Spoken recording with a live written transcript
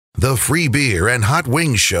The Free Beer and Hot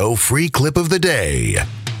Wings Show free clip of the day.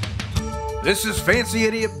 This is Fancy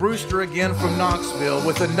Idiot Brewster again from Knoxville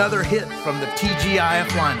with another hit from the TGIF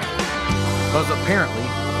lineup. Because apparently,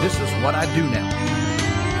 this is what I do now.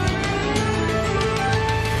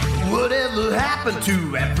 Whatever happened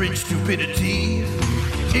to average stupidity?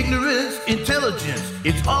 Ignorance, intelligence,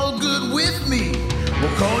 it's all good with me.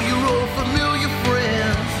 We'll call your old familiar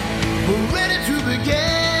friends. We're ready to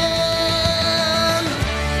begin.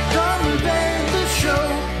 Dumber than the show,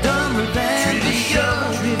 dumber than the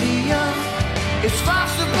show. Trivia. It's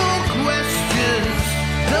possible questions.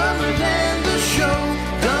 Dumber than the show,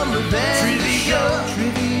 dumber than trivia.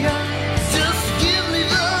 Trivia. Just give me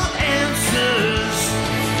the answers.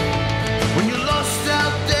 When you're lost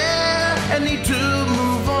out there and need to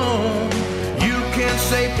move on, you can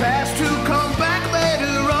say pass to come back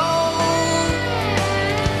later on.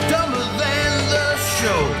 Dumber than the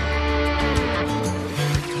show.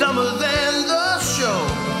 Dumber than the show.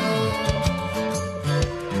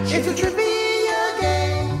 It's a trivia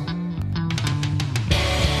game.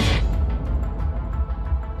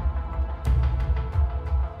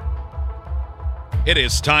 It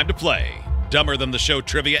is time to play Dumber Than the Show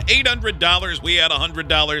Trivia. $800. We had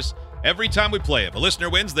 $100 every time we play. If a listener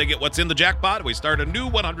wins, they get what's in the jackpot. We start a new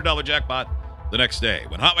 $100 jackpot the next day.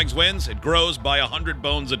 When Hot Wings wins, it grows by 100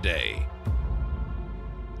 bones a day.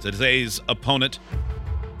 Today's opponent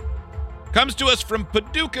comes to us from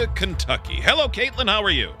Paducah, Kentucky. Hello, Caitlin. How are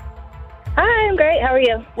you? Hi, I'm great. How are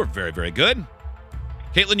you? We're very, very good.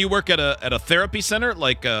 Caitlin, you work at a therapy center,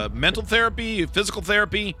 like mental therapy, physical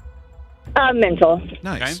therapy? Mental.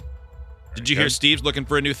 Nice. Okay. Did you hear Steve's looking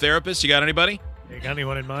for a new therapist? You got anybody? You got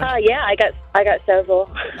anyone in mind? Yeah, I got several.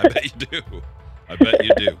 I bet you do. I bet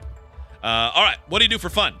you do. All right. What do you do for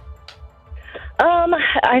fun?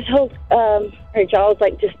 I told Rachel, I was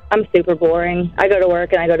like, I'm super boring. I go to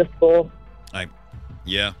work and I go to school.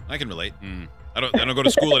 Yeah, I can relate. I don't go to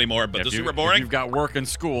school anymore, but this is super boring. If you've got work and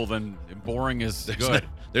school, then boring is good.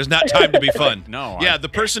 There's not time to be fun. No. Yeah, the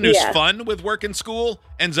person who's fun with work and school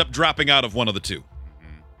ends up dropping out of one of the two.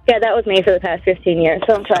 Yeah, that was me for the past 15 years,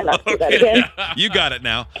 so I'm trying not to do that again. You got it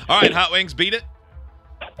now. All right, Hot Wings, beat it.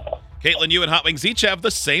 Caitlin, you and Hot Wings each have the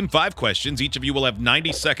same 5 questions. Each of you will have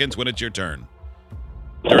 90 seconds when it's your turn.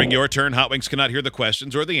 During your turn, Hot Wings cannot hear the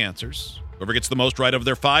questions or the answers. Whoever gets the most right of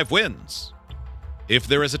their 5 wins. If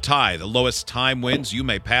there is a tie, the lowest time wins. You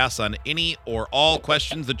may pass on any or all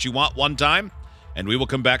questions that you want one time, and we will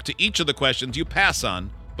come back to each of the questions you pass on,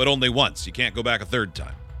 but only once. You can't go back a third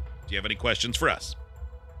time. Do you have any questions for us?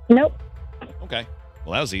 Nope. Okay.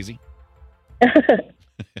 Well, that was easy. All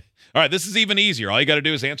right, this is even easier. All you got to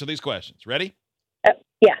do is answer these questions. Ready?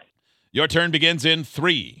 Yeah. Your turn begins in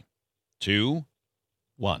 3, 2,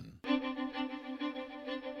 1.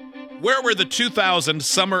 Where were the 2000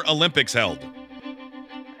 Summer Olympics held?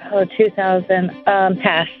 2000.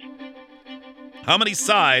 Pass. How many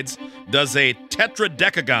sides does a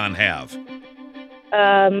tetradecagon have?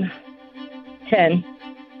 10.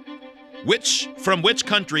 From which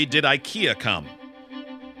country did IKEA come?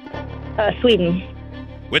 Sweden.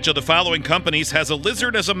 Which of the following companies has a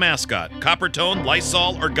lizard as a mascot? Coppertone,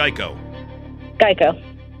 Lysol, or Geico? Geico.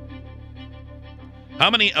 How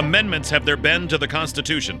many amendments have there been to the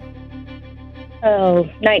Constitution?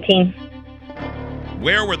 19.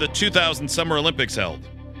 Where were the 2000 Summer Olympics held?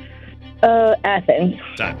 Athens.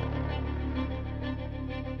 Time.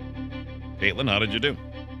 Caitlin, how did you do?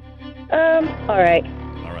 All right.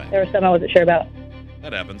 All right. There were some I wasn't sure about.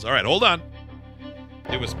 That happens. All right, hold on.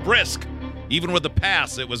 It was brisk. Even with the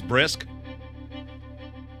pass, it was brisk.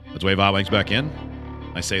 Let's wave Hot Wings back in.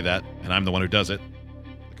 I say that, and I'm the one who does it.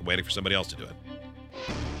 Like I'm waiting for somebody else to do it.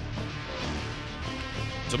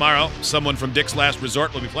 Tomorrow, someone from Dick's Last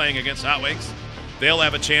Resort will be playing against Hot Wings. They'll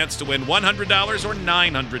have a chance to win $100 or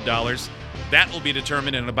 $900. That will be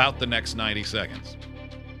determined in about the next 90 seconds.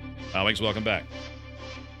 Hot Wings, welcome back.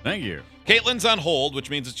 Thank you. Caitlin's on hold,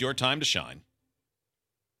 which means it's your time to shine.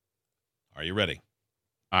 Are you ready?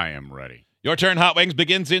 I am ready. Your turn, Hot Wings,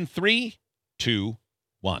 begins in 3, 2,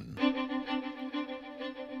 1.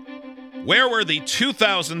 Where were the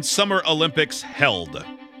 2000 Summer Olympics held?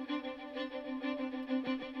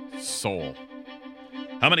 Seoul.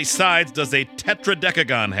 How many sides does a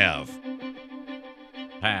tetradecagon have?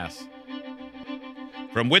 Pass.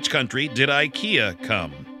 From which country did IKEA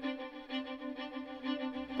come?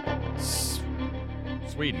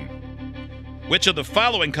 Sweden. Which of the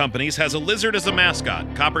following companies has a lizard as a mascot?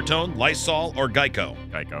 Coppertone, Lysol, or Geico?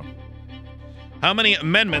 Geico. How many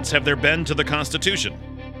amendments have there been to the Constitution?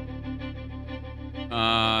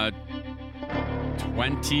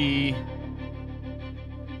 26.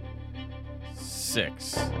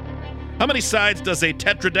 How many sides does a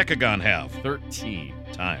tetradecagon have? 13.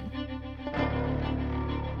 Time.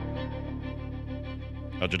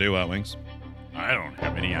 How'd you do, Hot Wings? I don't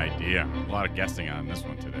have any idea. A lot of guessing on this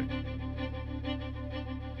one today.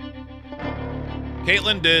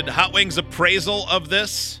 Caitlin, did Hot Wings' appraisal of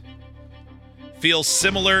this feel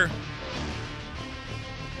similar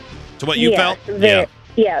to what you felt? Yeah,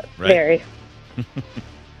 Right. very.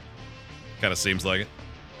 Kind of seems like it.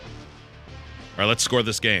 All right, let's score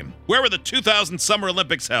this game. Where were the 2000 Summer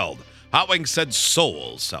Olympics held? Hot Wings said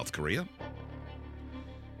Seoul, South Korea.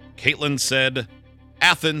 Caitlin said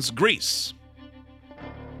Athens, Greece.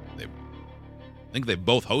 I think they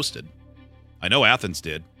both hosted. I know Athens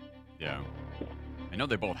did. Yeah. I know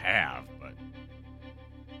they both have, but.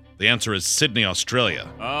 The answer is Sydney, Australia.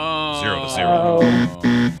 Oh.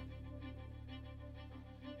 0-0.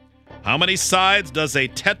 How many sides does a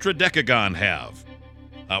tetradecagon have?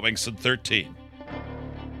 Hot Wings said 13.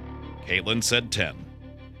 Caitlin said 10.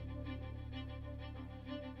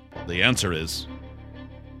 The answer is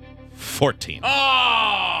 14. Oh!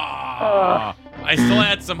 I still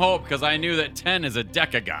had some hope because I knew that 10 is a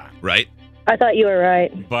decagon. Right? I thought you were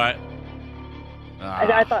right. But.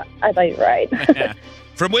 I thought you were right.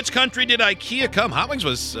 From which country did IKEA come? Hot Wings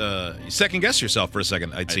was, you second guess yourself for a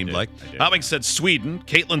second, it seemed did. like. I did. Hot Wings said Sweden.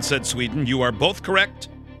 Caitlin said Sweden. You are both correct.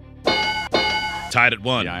 Tied at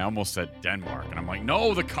 1. Yeah, I almost said Denmark. And I'm like,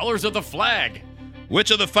 no, the colors of the flag.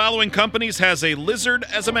 Which of the following companies has a lizard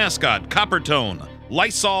as a mascot? Coppertone,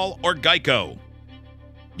 Lysol, or Geico?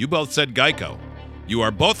 You both said Geico. You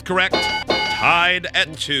are both correct. Tied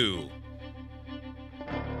at 2.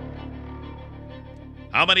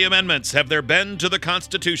 How many amendments have there been to the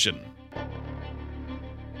Constitution?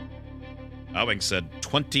 Owing said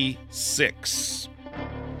 26.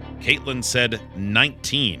 Caitlin said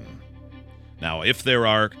 19. Now, if there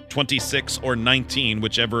are 26 or 19,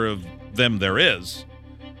 whichever of them there is,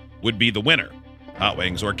 would be the winner, Hot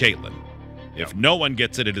Wings or Caitlin. If no one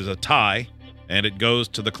gets it, it is a tie, and it goes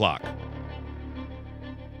to the clock.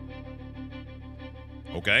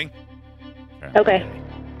 Okay? Okay.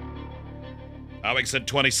 Hot Wings said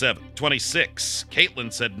 26.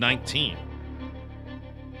 Caitlin said 19.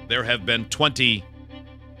 There have been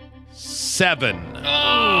 27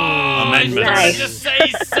 amendments. I started to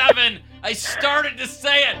say 7. I started to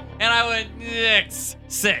say it, and I went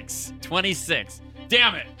 6. 26.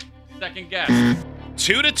 Damn it. Second guess.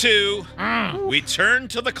 2-2. We turn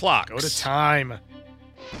to the clock. Go to time.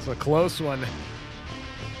 It's a close one.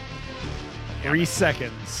 3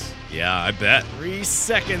 seconds. Yeah, I bet. 3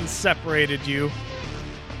 seconds separated you.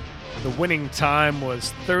 The winning time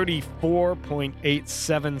was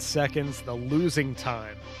 34.87 seconds. The losing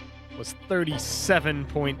time was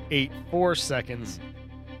 37.84 seconds.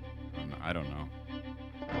 I don't know.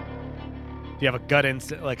 Do you have a gut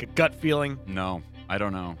instinct, like a gut feeling? No, I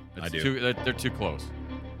don't know. I do. They're too close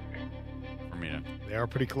for me to. They are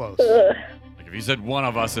pretty close. Like, if you said one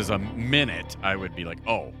of us is a minute, I would be like,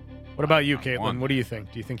 oh. What about you, I'm Caitlin? one. What do you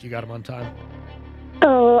think? Do you think you got him on time?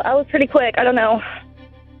 Oh, I was pretty quick. I don't know.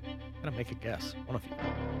 Gotta make a guess. One of you.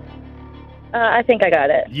 I think I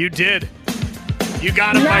got it. You did. You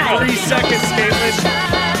got him by 3 seconds, Caitlin.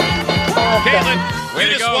 Caitlin, Way you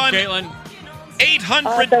to just go, won Caitlin. $800.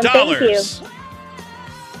 Awesome, thank you. That's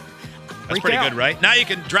Freak pretty out. good, right? Now you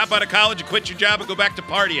can drop out of college and quit your job and go back to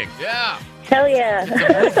partying. Yeah. Hell yeah.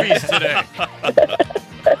 Roofies today.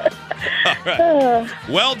 All right.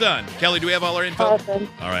 Well done. Kelly, do we have all our info? Awesome.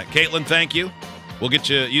 All right. Caitlin, thank you. We'll get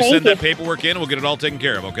you, Thank send that you. paperwork in, and we'll get it all taken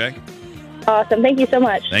care of, okay? Awesome. Thank you so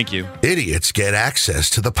much. Thank you. Idiots get access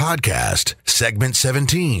to the podcast, segment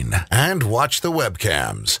 17, and watch the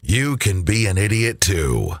webcams. You can be an idiot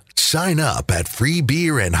too. Sign up at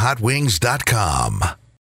freebeerandhotwings.com.